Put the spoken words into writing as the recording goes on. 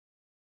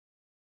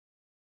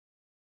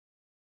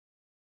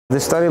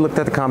This study looked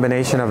at the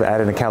combination of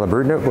adding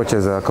Acalabrutinib, which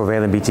is a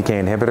covalent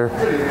BTK inhibitor,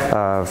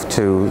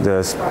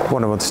 to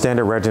one of the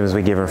standard regimens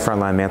we give in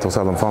frontline mantle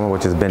cell lymphoma,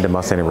 which is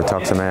Bendamustine and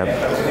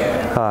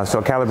Rituximab.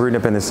 So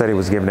Acalabrutinib in this study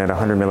was given at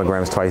 100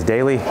 milligrams twice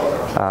daily,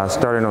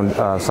 starting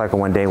on cycle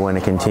 1, day 1,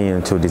 and continuing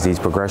until disease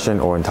progression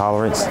or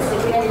intolerance.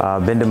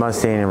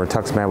 Bendamustine and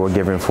Rituximab were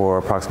given for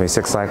approximately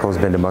 6 cycles.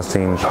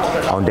 Bendamustine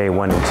on day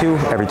 1 and 2,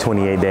 every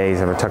 28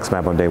 days, and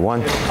Rituximab on day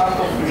 1.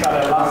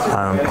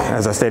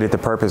 As I stated, the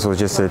purpose was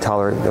just to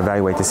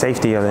evaluate the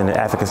safety and the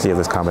efficacy of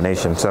this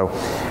combination. So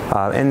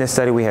in this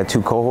study we had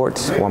 2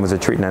 cohorts. One was a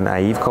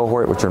treatment-naive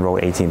cohort, which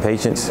enrolled 18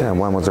 patients, and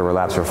one was a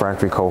relapsed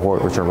refractory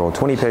cohort, which enrolled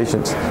 20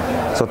 patients.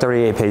 So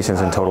 38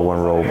 patients in total were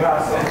enrolled.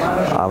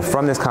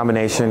 From this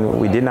combination,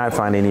 we did not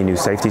find any new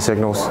safety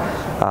signals.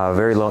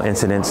 Very low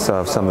incidence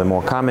of some of the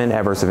more common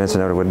adverse events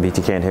noted with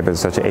BTK inhibitors,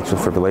 such as atrial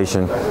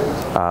fibrillation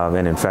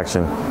and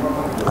infection.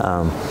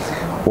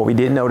 What we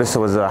did notice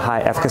was a high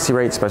efficacy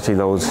rate, especially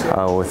those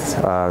with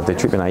the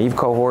treatment-naive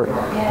cohort,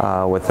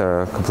 with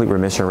a complete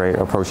remission rate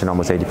approaching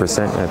almost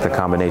 80% at the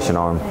combination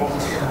arm.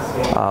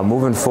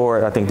 Moving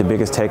forward, I think the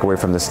biggest takeaway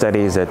from the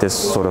study is that this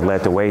sort of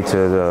led the way to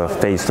the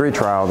phase 3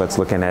 trial that's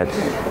looking at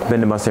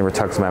Bendamustine,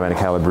 Rituximab, and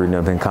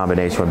Acalabrutinib in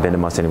combination with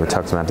Bendamustine and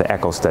Rituximab, the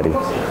ECHO study.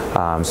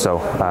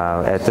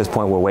 At this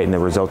point, we're waiting the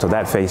results of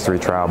that phase 3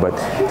 trial, but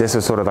this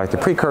is sort of like the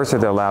precursor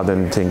that allowed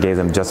them to give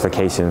them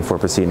justification for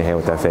proceeding ahead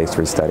with that phase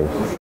 3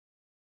 study.